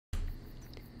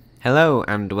Hello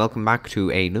and welcome back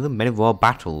to another Men of War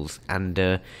Battles, and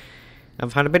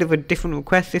I've had a bit of a different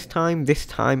request this time. This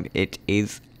time it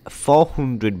is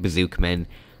 400 Bazooka men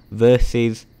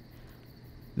versus...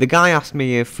 The guy asked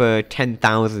me for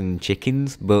 10,000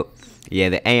 chickens, but yeah,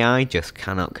 the AI just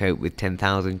cannot cope with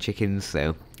 10,000 chickens,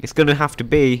 so it's going to have to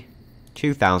be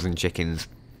 2,000 chickens.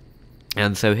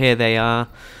 And so here they are,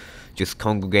 just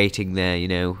congregating there,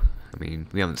 I mean,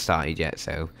 we haven't started yet,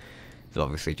 so it's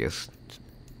obviously just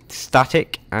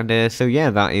static, and so yeah,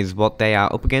 that is what they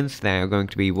are up against. They are going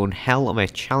to be one hell of a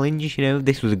challenge.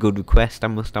 This was a good request, I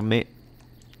must admit.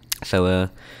 So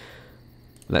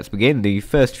let's begin. The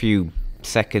first few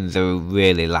seconds are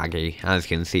really laggy. As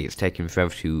you can see, it's taking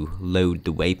forever to load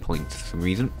the waypoints for some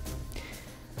reason.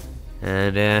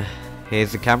 And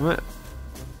here's the camera.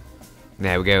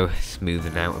 There we go,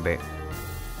 smoothing out a bit.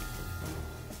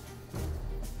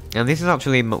 And this is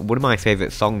actually one of my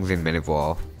favourite songs in Men of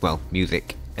War. Well,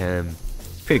 music.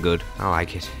 It's pretty good. I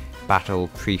like it. Battle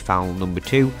pre-final number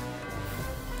 2.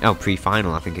 Oh,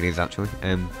 pre-final I think it is actually.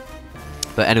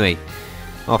 But anyway,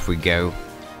 off we go.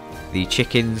 The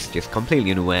chickens just completely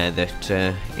unaware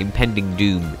that impending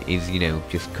doom is,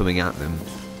 just coming at them.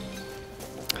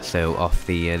 So off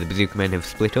the bazooka men have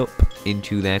split up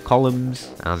into their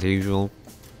columns as usual.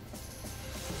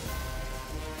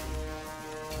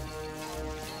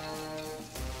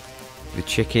 The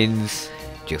chickens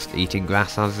just eating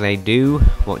grass as they do,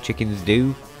 what chickens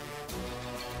do.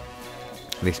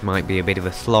 This might be a bit of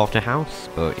a slaughterhouse,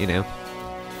 but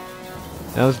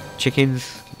those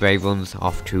chickens, brave ones,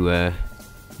 off to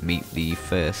meet the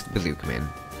first bazooka men.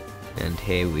 And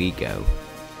here we go.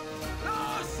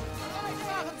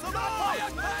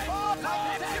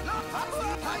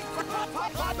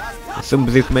 Some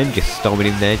bazooka men just storming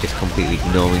in there, just completely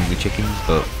ignoring the chickens,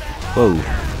 but whoa.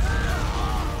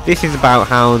 This is about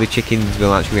how the chickens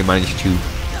will actually manage to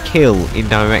kill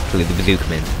indirectly the bazooka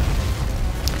men,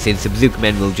 since the bazooka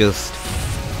men will just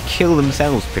kill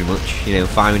themselves pretty much,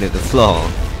 firing at the floor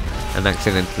and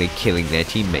accidentally killing their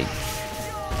teammates.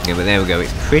 Yeah, but there we go,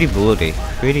 it's pretty bloody,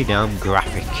 pretty damn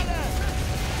graphic.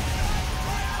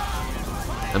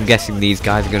 I'm guessing these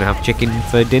guys are going to have chicken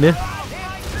for dinner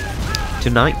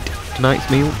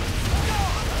tonight's meal.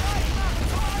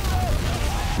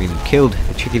 I mean, killed.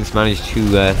 The chickens managed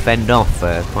to fend off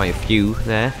quite a few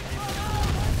there.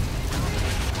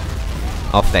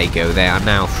 Off they go. They are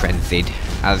now frenzied.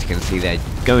 As you can see, they're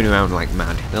going around like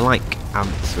mad. They're like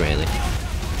ants, really.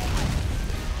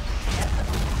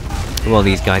 What are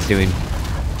these guys doing?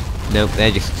 Nope, they're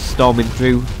just storming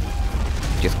through,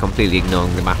 just completely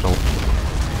ignoring the battle.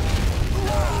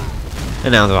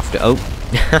 And now they're after. Oh,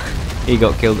 he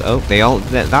got killed. Oh, they all.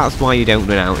 That's why you don't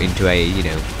run out into a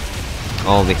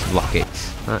all this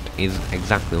rockets. That is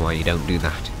exactly why you don't do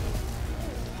that.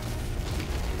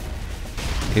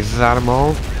 Is that them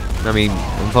all? I mean,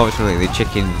 unfortunately the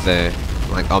chickens are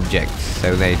like objects,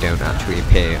 so they don't actually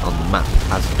appear on the map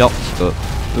as dots, but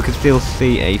we can still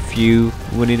see a few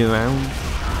running around.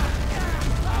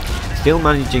 Still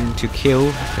managing to kill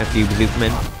a few bazooka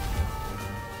men.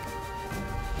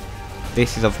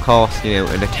 This is of course,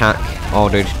 an attack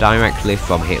ordered directly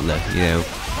from Hitler,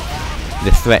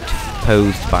 The threat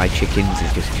posed by chickens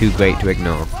is just too great to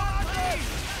ignore.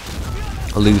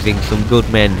 Losing some good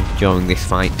men during this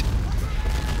fight.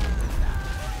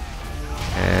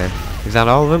 Is that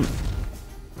all of them?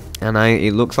 And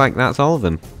it looks like that's all of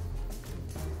them.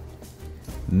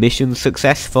 Mission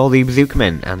success for the bazooka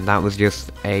men, and that was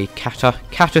just a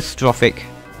catastrophic,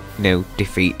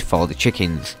 defeat for the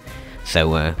chickens.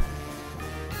 So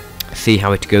see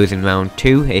how it goes in round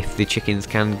 2 if the chickens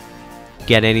can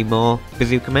get any more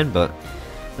bazooka men, but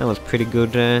that was pretty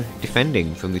good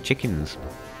defending from the chickens.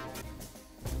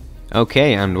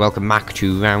 Okay, and welcome back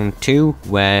to round 2,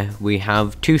 where we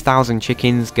have 2,000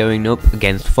 chickens going up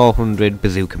against 400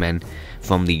 bazooka men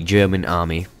from the German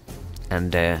army,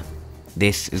 and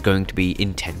this is going to be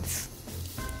intense,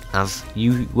 as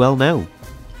you well know.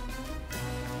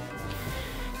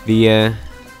 The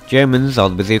Germans, or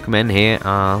the bazooka men here,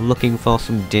 are looking for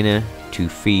some dinner to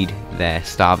feed their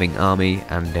starving army,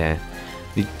 and the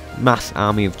mass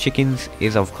army of chickens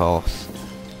is of course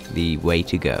the way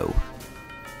to go.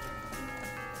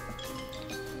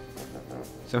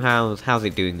 So how's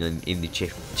it doing in the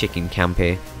chicken camp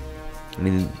here? I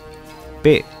mean, a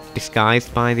bit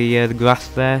disguised by the grass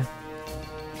there,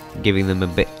 giving them a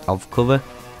bit of cover.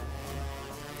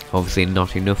 Obviously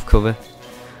not enough cover,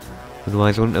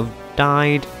 otherwise I wouldn't have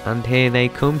died. And here they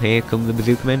come. Here come the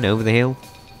bazooka men over the hill.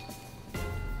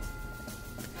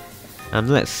 And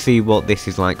let's see what this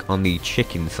is like on the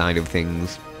chicken side of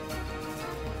things.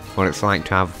 What it's like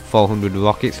to have 400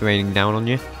 rockets raining down on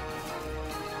you.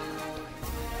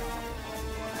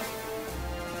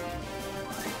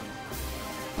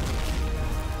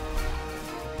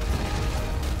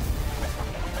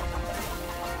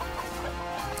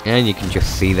 And you can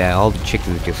just see there, all the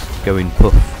chickens just going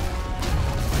puff.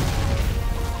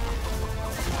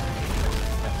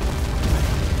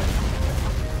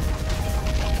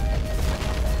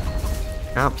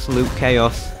 Absolute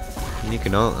chaos. And you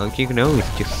can always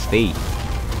just see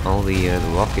all the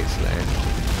rockets there,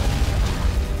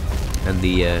 and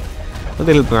the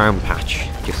little brown patch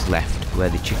just left where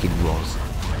the chicken was.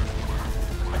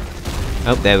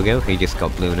 Oh, there we go. He just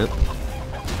got blown up,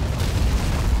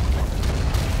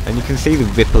 and you can see the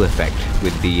ripple effect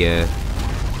with the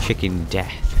chicken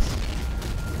deaths.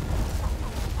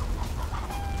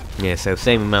 Yeah, so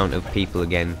same amount of people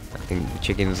again. I think the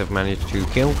chickens have managed to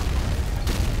kill.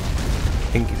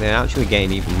 I think they're actually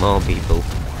getting even more people.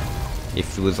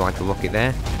 If there was like a rocket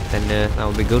there, then that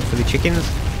would be good for the chickens.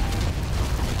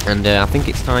 And I think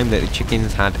it's time that the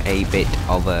chickens had a bit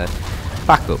of a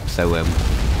backup. So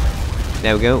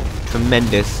there we go.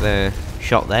 Tremendous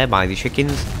shot there by the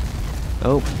chickens.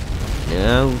 Oh,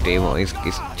 no dear, what is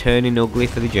turning ugly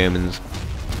for the Germans.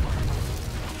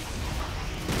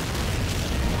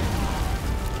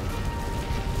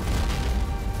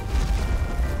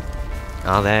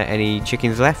 Are there any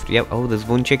chickens left? Yep, oh, there's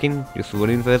one chicken just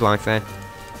running for his life there.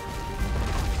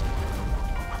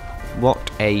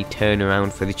 What a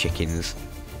turnaround for the chickens.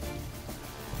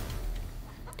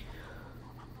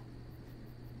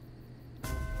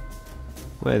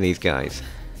 Where are these guys?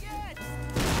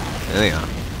 There they are.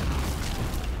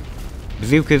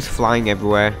 Bazookas flying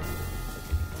everywhere.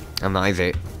 And that is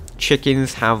it.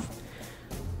 Chickens have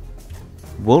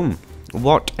won.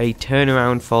 What a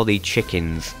turnaround for the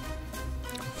chickens.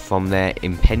 From their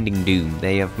impending doom.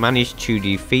 They have managed to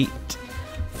defeat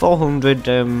 400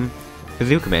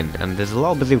 bazooka men, and there's a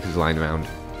lot of bazookas lying around,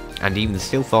 and even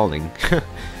still falling.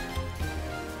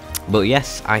 But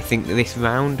yes, I think that this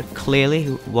round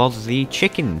clearly was the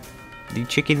chicken. The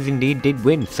chickens indeed did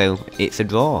win, so it's a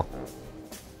draw.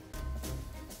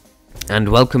 And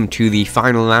welcome to the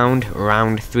final round,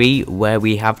 round 3, where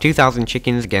we have 2,000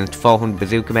 chickens against 400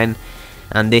 bazooka men,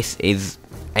 and this is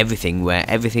everything, where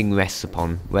everything rests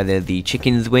upon whether the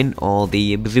chickens win or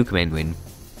the bazooka men win.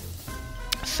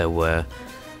 So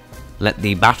let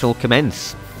the battle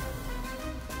commence.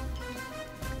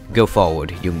 Go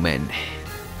forward, young men.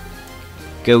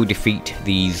 Go defeat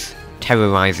these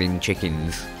terrorizing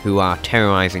chickens who are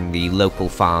terrorizing the local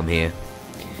farm here.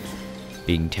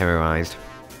 Being terrorized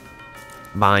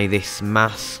by this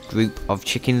mass group of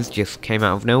chickens just came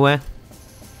out of nowhere.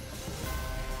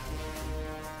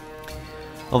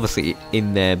 Obviously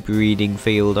in their breeding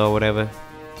field or whatever.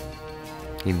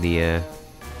 In the,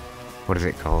 what is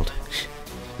it called?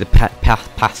 The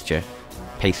pasture.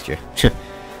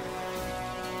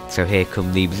 So here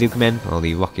come the bazooka men, or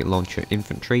the rocket launcher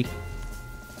infantry.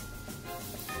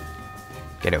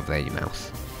 Get over there, you mouse.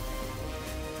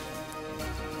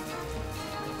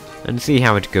 And see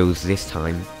how it goes this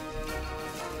time.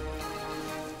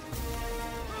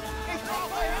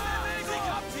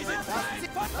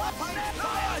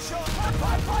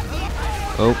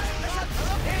 Oh,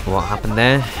 what happened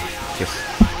there? Just,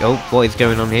 oh, what is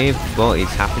going on here? What is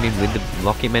happening with the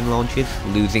rocket men launches?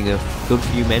 Losing a good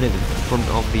few men at the front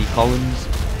of the columns.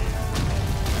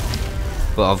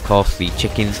 But of course the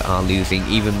chickens are losing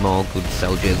even more good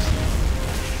soldiers.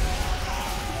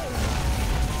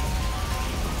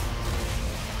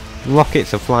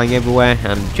 Rockets are flying everywhere,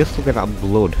 and just look at that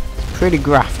blood. It's pretty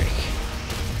graphic.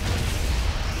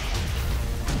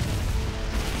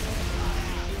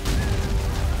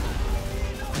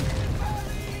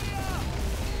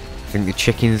 I think the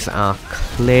chickens are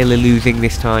clearly losing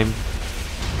this time.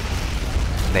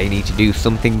 They need to do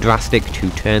something drastic to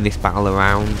turn this battle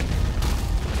around.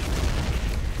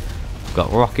 We've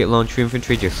got rocket launcher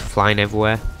infantry just flying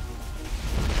everywhere.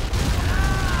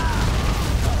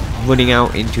 Running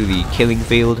out into the killing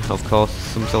field, of course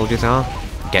some soldiers are.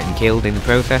 Getting killed in the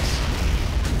process.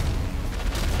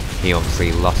 He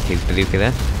obviously lost his bazooka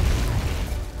there.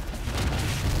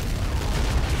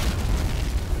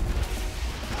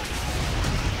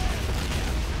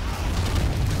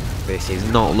 This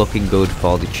is not looking good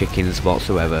for the chickens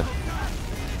whatsoever.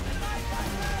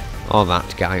 Or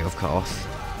that guy, of course.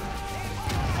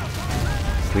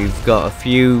 We've got a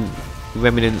few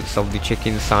remnants of the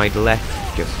chicken side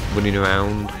left, just running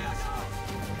around.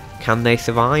 Can they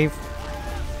survive?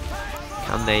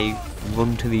 Can they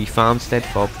run to the farmstead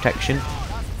for protection?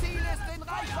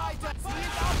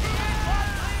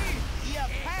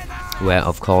 Where,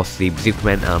 of course, the bazooka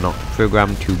men are not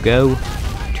programmed to go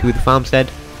to the farmstead.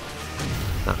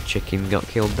 That chicken got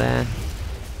killed there.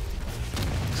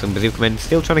 Some bazooka men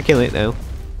still trying to kill it though.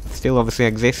 Still obviously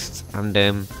exists. And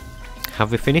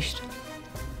have we finished?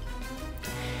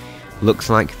 looks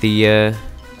like the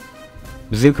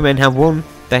Bazooka men have won.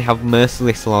 They have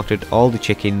mercilessly slaughtered all the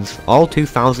chickens. All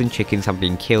 2,000 chickens have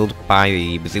been killed by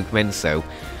the Bazooka men, so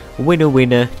winner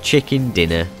winner, chicken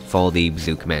dinner for the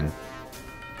Bazooka men.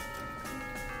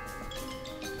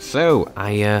 So,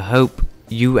 I hope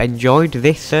you enjoyed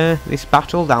this this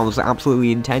battle. That was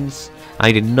absolutely intense.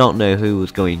 I did not know who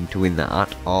was going to win that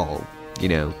at all. You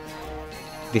know,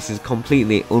 this is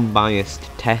completely unbiased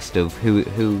test of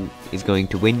who is going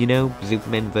to win. You know, Bazooka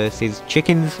men versus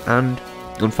chickens, and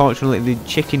unfortunately the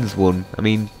chickens won. I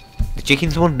mean, the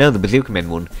chickens won? No, the Bazooka men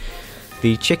won.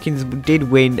 The chickens did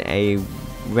win a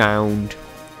round,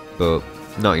 but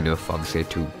not enough, obviously,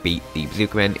 to beat the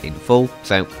Bazooka men in full.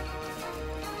 So,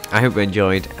 I hope you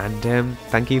enjoyed, and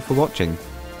thank you for watching.